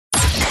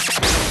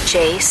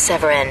Jay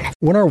Severin.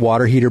 When our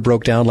water heater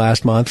broke down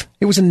last month,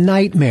 it was a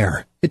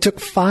nightmare. It took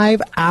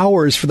 5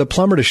 hours for the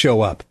plumber to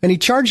show up, and he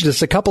charged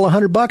us a couple of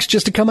 $100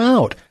 just to come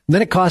out.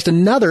 Then it cost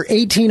another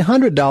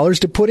 $1,800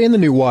 to put in the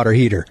new water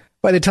heater.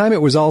 By the time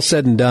it was all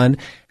said and done,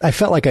 I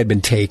felt like I'd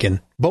been taken.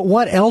 But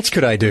what else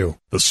could I do?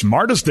 The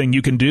smartest thing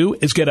you can do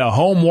is get a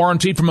home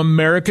warranty from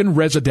American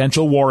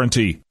Residential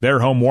Warranty. Their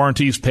home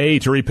warranties pay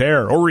to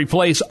repair or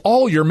replace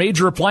all your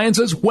major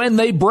appliances when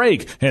they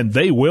break, and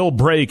they will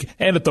break,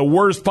 and at the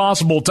worst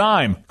possible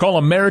time. Call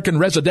American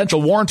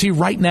Residential Warranty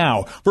right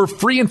now for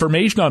free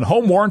information on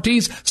home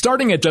warranties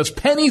starting at just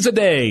pennies a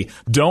day.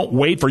 Don't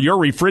wait for your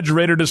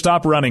refrigerator to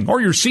stop running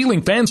or your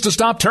ceiling fans to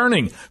stop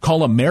turning.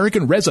 Call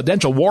American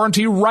Residential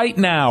Warranty right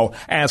now.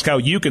 Ask how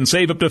you can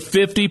save up to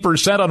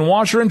 50% on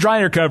washer and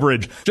dryer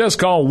coverage. Just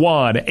call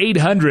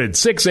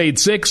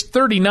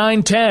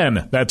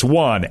 1-800-686-3910. That's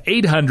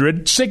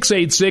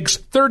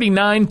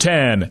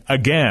 1-800-686-3910.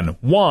 Again,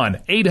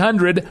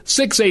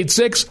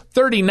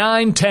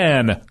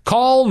 1-800-686-3910.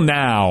 Call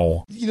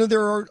now. You know,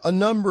 there are a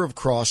number of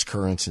cross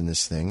currents in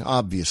this thing.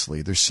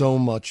 Obviously, there's so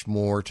much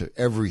more to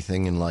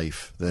everything in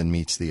life than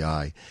meets the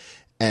eye,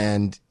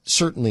 and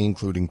certainly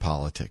including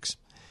politics.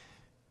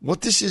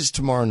 What this is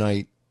tomorrow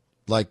night,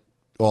 like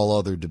all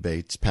other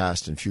debates,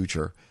 past and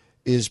future,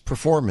 is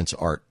performance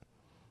art.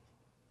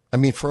 I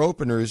mean, for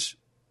openers,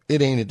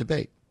 it ain't a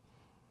debate.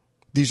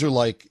 These are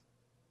like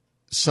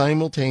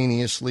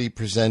simultaneously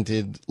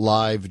presented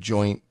live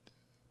joint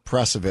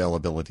press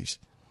availabilities.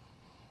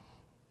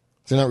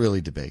 They're not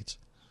really debates.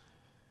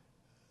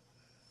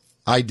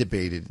 I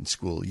debated in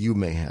school. You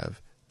may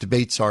have.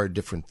 Debates are a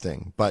different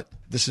thing. But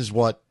this is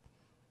it.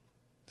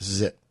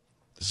 This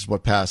is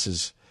what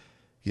passes.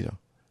 You know,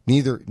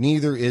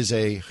 neither is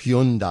a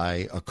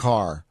Hyundai a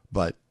car,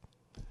 but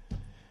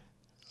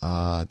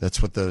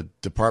that's what the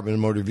Department of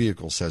Motor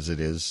Vehicles says it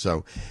is.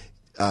 So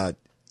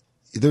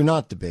they're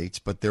not debates,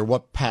 but they're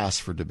what pass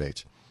for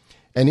debates.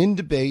 And in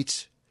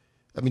debates,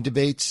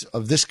 debates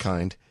of this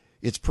kind,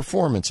 it's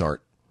performance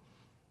art.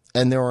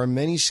 And there are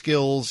many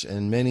skills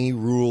and many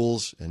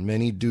rules and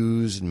many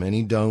do's and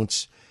many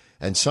don'ts.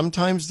 And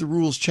sometimes the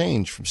rules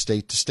change from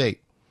state to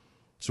state.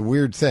 It's a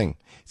weird thing.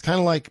 It's kind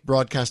of like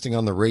broadcasting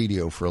on the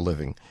radio for a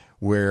living,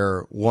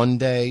 where one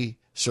day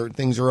certain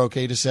things are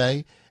okay to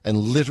say, and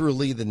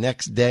literally the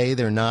next day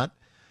they're not.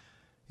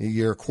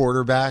 You're a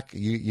quarterback.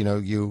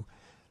 You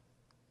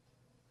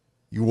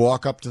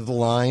walk up to the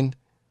line.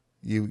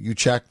 You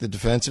check the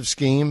defensive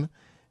scheme,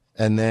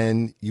 and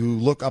then you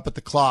look up at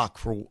the clock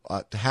for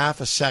half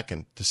a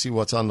second to see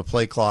what's on the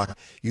play clock.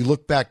 You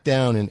look back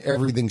down, and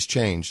everything's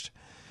changed.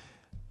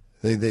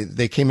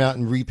 They came out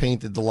and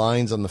repainted the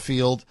lines on the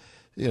field.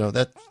 You know,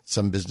 that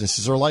some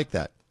businesses are like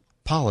that.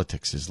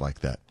 Politics is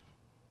like that.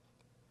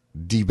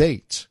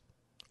 Debates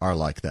are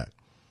like that.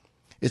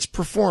 It's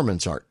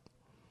performance art.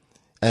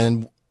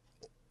 And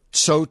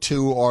so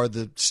too are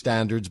the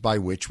standards by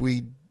which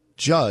we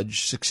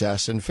judge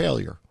success and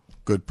failure.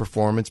 Good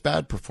performance,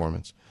 bad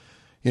performance.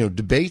 You know,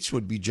 debates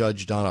would be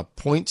judged on a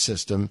point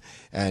system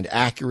and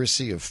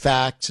accuracy of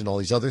facts and all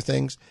these other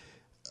things.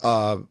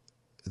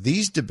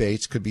 These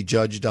debates could be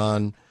judged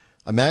on,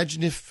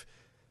 imagine if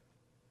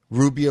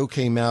Rubio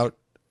came out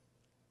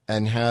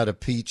and had a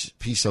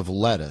piece of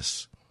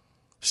lettuce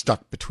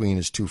stuck between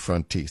his two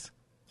front teeth.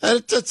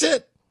 That's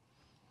it.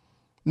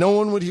 No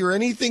one would hear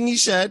anything he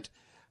said,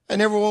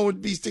 and everyone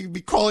would be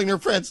calling their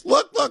friends.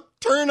 Look,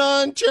 turn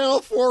on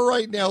Channel 4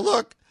 right now.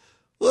 Look,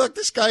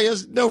 this guy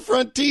has no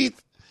front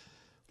teeth.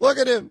 Look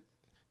at him.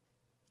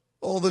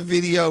 All the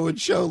video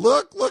would show.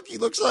 Look, he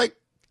looks like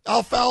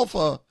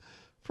Alfalfa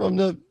from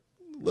the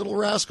Little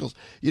Rascals.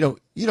 You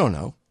don't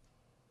know.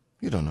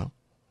 You don't know.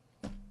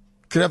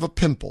 Could have a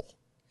pimple.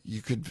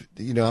 You could,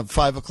 have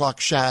 5 o'clock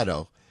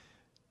shadow.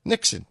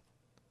 Nixon.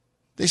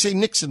 They say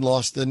Nixon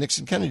lost the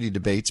Nixon-Kennedy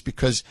debates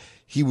because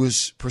he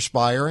was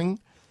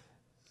perspiring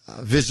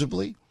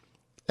visibly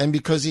and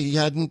because he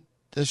hadn't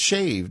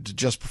shaved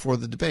just before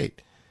the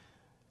debate.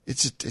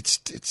 It's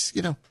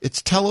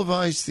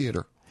televised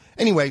theater.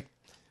 Anyway,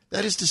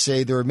 that is to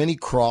say there are many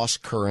cross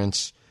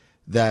currents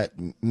that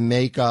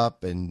make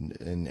up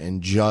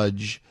and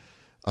judge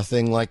a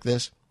thing like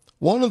this.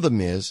 One of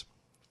them is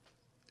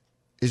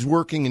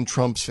working in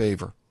Trump's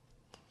favor.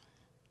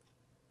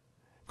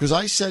 Because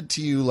I said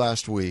to you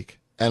last week,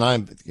 and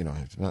I'm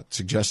not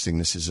suggesting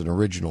this is an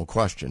original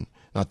question,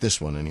 not this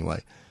one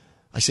anyway.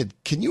 I said,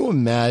 can you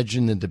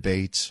imagine the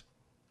debates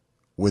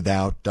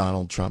without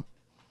Donald Trump?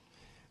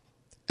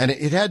 And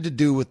it had to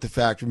do with the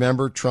fact,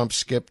 remember, Trump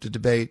skipped a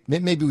debate.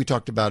 Maybe we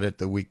talked about it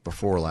the week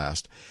before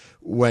last,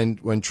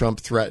 when Trump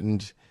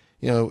threatened,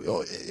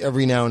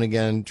 every now and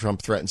again,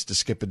 Trump threatens to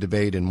skip a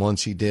debate, and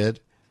once he did.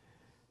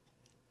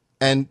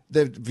 And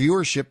the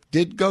viewership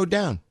did go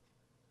down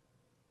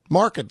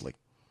markedly.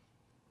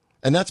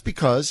 And that's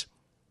because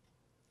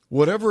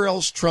whatever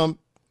else Trump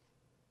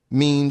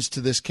means to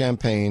this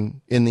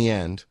campaign in the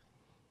end,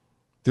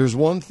 there's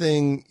one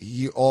thing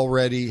he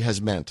already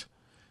has meant.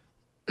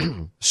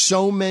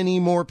 So many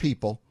more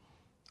people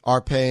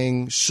are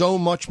paying so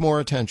much more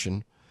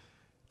attention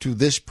to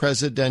this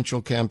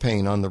presidential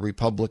campaign on the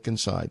Republican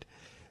side,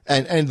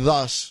 and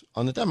thus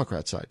on the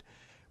Democrat side.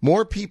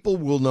 More people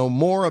will know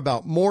more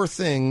about more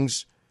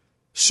things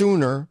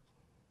sooner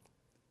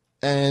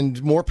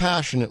and more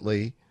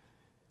passionately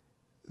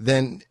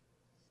than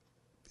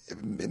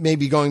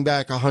maybe going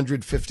back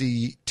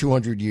 150,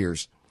 200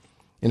 years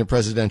in a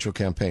presidential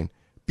campaign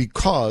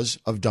because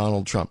of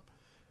Donald Trump.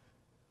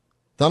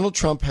 Donald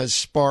Trump has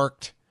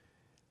sparked.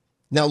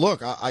 Now,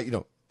 look,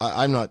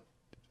 I'm not.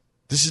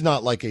 This is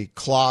not like a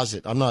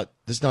closet.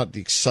 This is not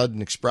the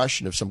sudden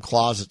expression of some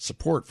closet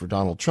support for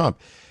Donald Trump.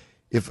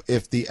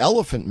 If the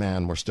Elephant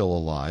Man were still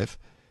alive,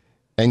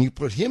 and you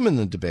put him in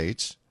the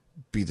debates,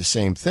 it'd be the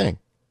same thing.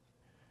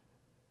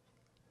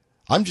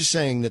 I'm just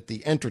saying that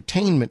the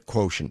entertainment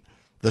quotient,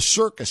 the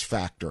circus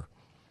factor,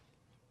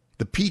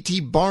 the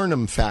P.T.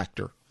 Barnum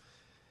factor,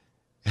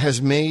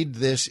 has made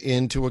this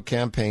into a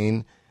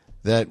campaign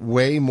that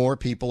way more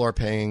people are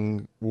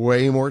paying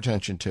way more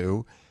attention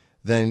to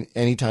than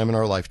any time in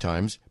our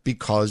lifetimes,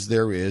 because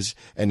there is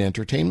an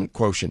entertainment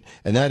quotient.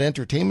 And that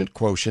entertainment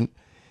quotient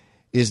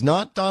is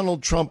not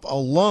Donald Trump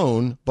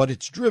alone, but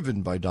it's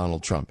driven by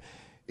Donald Trump.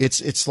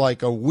 It's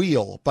like a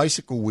wheel,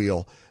 bicycle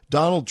wheel.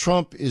 Donald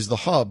Trump is the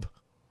hub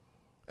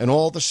and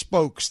all the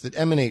spokes that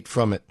emanate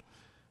from it.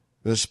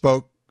 The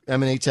spoke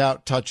emanates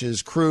out,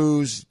 touches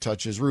Cruz,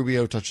 touches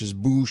Rubio, touches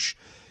Bush.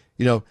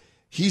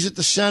 He's at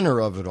the center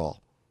of it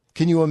all.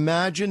 Can you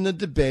imagine the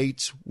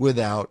debates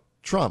without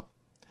Trump?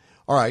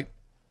 All right.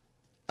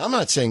 I'm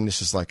not saying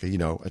this is like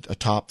a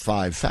top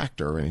 5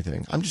 factor or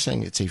anything. I'm just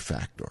saying it's a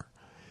factor.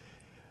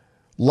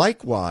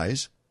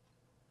 Likewise,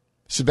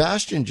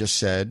 Sebastian just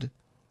said,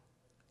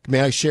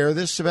 may I share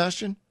this,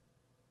 Sebastian?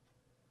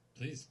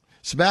 Please.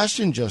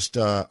 Sebastian just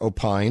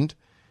opined,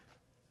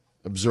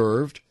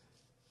 observed,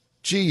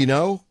 gee,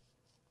 I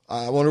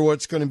wonder what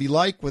it's going to be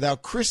like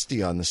without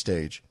Christie on the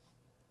stage.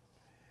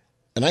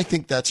 And I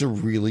think that's a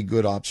really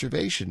good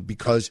observation,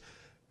 because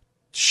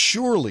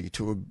surely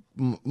to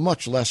a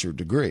much lesser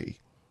degree,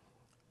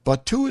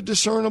 but to a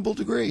discernible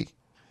degree,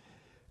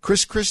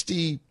 Chris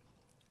Christie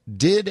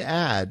did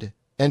add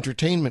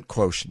entertainment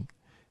quotient.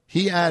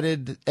 He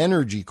added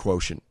energy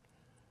quotient.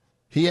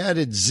 He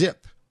added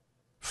zip,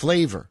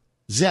 flavor,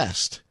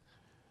 zest,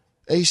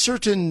 a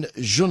certain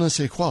je ne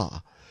sais quoi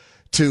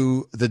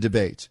to the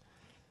debates,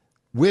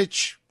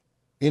 which,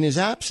 in his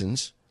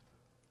absence,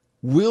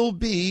 will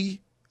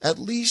be at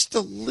least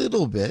a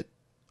little bit,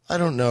 I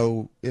don't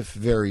know if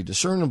very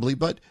discernibly,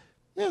 but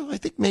I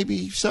think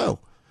maybe so,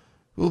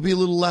 will be a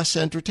little less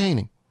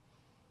entertaining,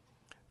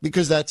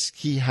 because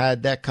he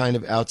had that kind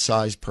of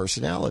outsized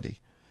personality.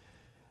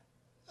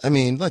 I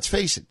mean, let's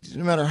face it,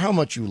 no matter how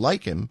much you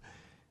like him,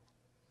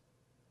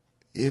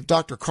 if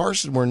Dr.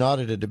 Carson were not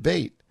at a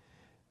debate,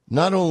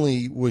 not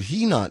only would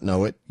he not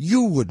know it,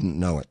 you wouldn't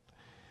know it.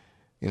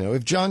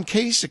 If John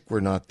Kasich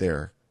were not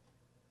there,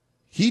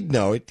 he'd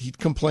know it. He'd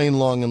complain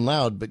long and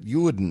loud, but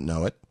you wouldn't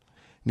know it.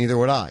 Neither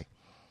would I.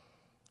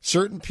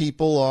 Certain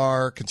people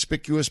are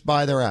conspicuous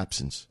by their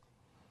absence.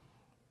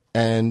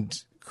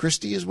 And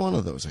Christie is one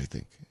of those, I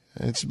think.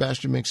 And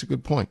Sebastian makes a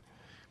good point.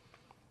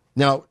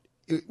 Now,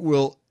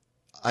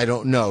 I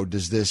don't know,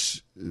 does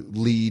this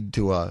lead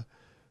to a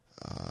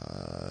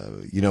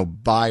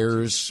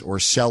buyer's or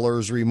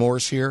seller's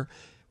remorse here?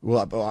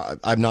 Well,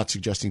 I'm not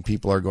suggesting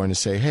people are going to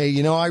say,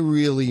 hey, I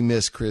really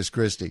miss Chris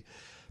Christie,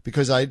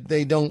 because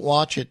they don't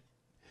watch it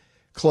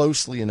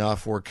closely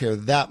enough or care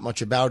that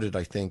much about it,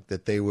 I think,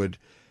 that they would,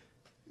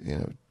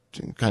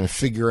 kind of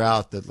figure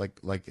out that,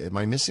 like, am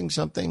I missing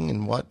something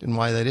and what and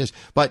why that is?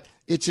 But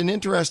it's an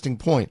interesting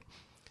point.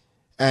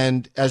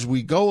 And as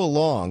we go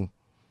along,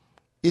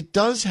 it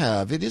is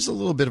a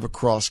little bit of a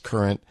cross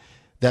current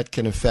that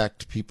can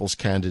affect people's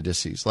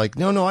candidacies. Like,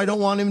 no, I don't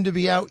want him to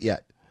be out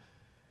yet.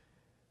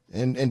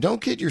 And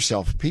don't kid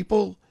yourself.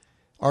 People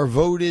are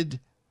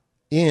voted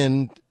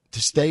in to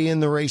stay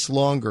in the race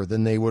longer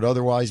than they would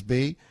otherwise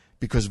be,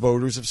 because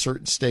voters of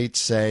certain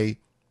states say,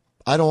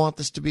 I don't want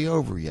this to be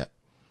over yet.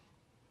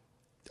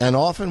 And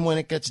often when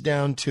it gets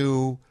down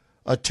to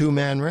a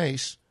two-man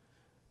race,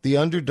 the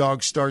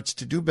underdog starts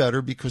to do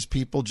better because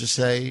people just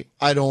say,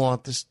 I don't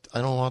want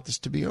this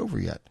to be over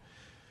yet.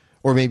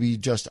 Or maybe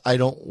just, I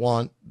don't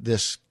want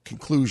this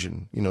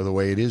conclusion, the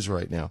way it is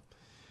right now.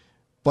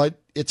 But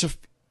it's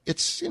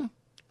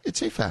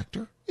a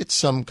factor. It's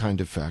some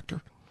kind of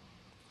factor.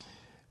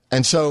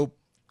 And so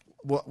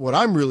what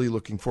I'm really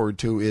looking forward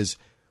to is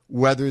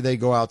whether they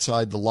go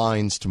outside the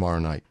lines tomorrow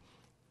night.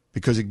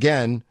 Because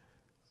again,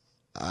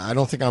 I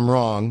don't think I'm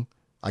wrong.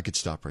 I could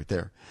stop right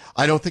there.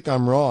 I don't think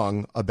I'm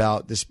wrong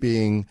about this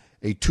being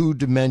a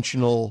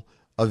two-dimensional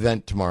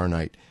event tomorrow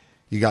night.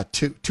 You got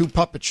two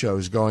puppet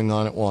shows going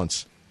on at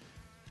once.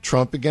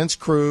 Trump against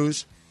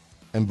Cruz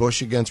and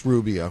Bush against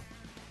Rubio.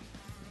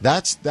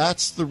 That's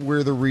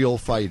where the real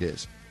fight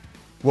is.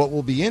 What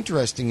will be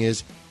interesting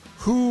is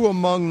who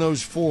among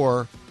those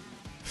four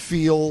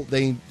feel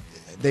they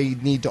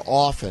need to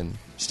often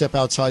step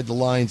outside the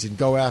lines and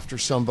go after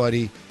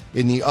somebody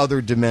in the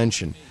other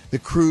dimension. The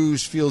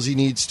Cruz feels he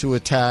needs to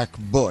attack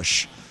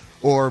Bush,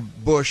 or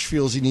Bush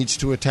feels he needs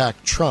to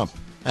attack Trump,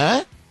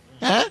 Huh?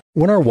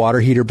 When our water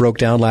heater broke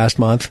down last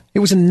month, it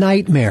was a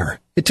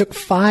nightmare. It took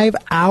 5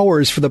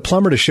 hours for the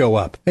plumber to show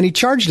up, and he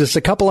charged us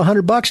a couple of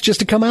 $100 just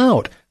to come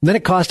out. Then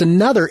it cost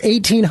another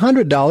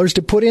 $1,800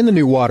 to put in the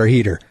new water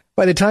heater.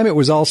 By the time it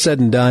was all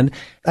said and done,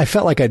 I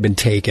felt like I'd been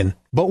taken.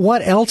 But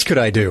what else could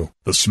I do?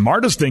 The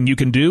smartest thing you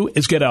can do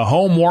is get a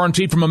home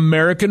warranty from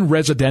American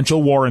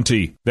Residential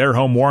Warranty. Their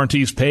home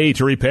warranties pay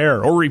to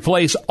repair or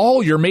replace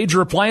all your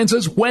major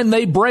appliances when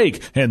they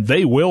break, and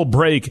they will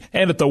break,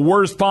 and at the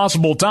worst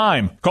possible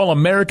time. Call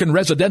American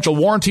Residential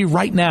Warranty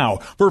right now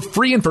for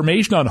free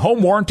information on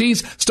home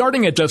warranties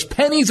starting at just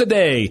pennies a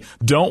day.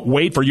 Don't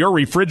wait for your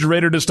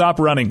refrigerator to stop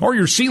running or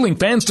your ceiling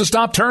fans to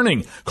stop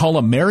turning. Call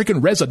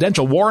American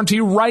Residential Warranty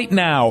right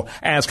now.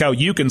 Ask how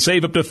you can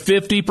save up to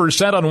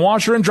 50% on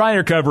washer and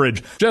dryer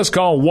coverage. Just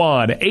call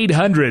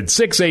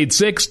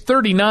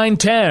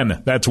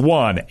 1-800-686-3910. That's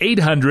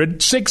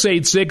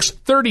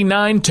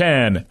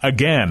 1-800-686-3910.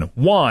 Again,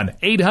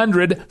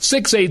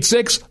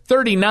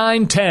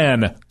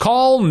 1-800-686-3910.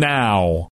 Call now.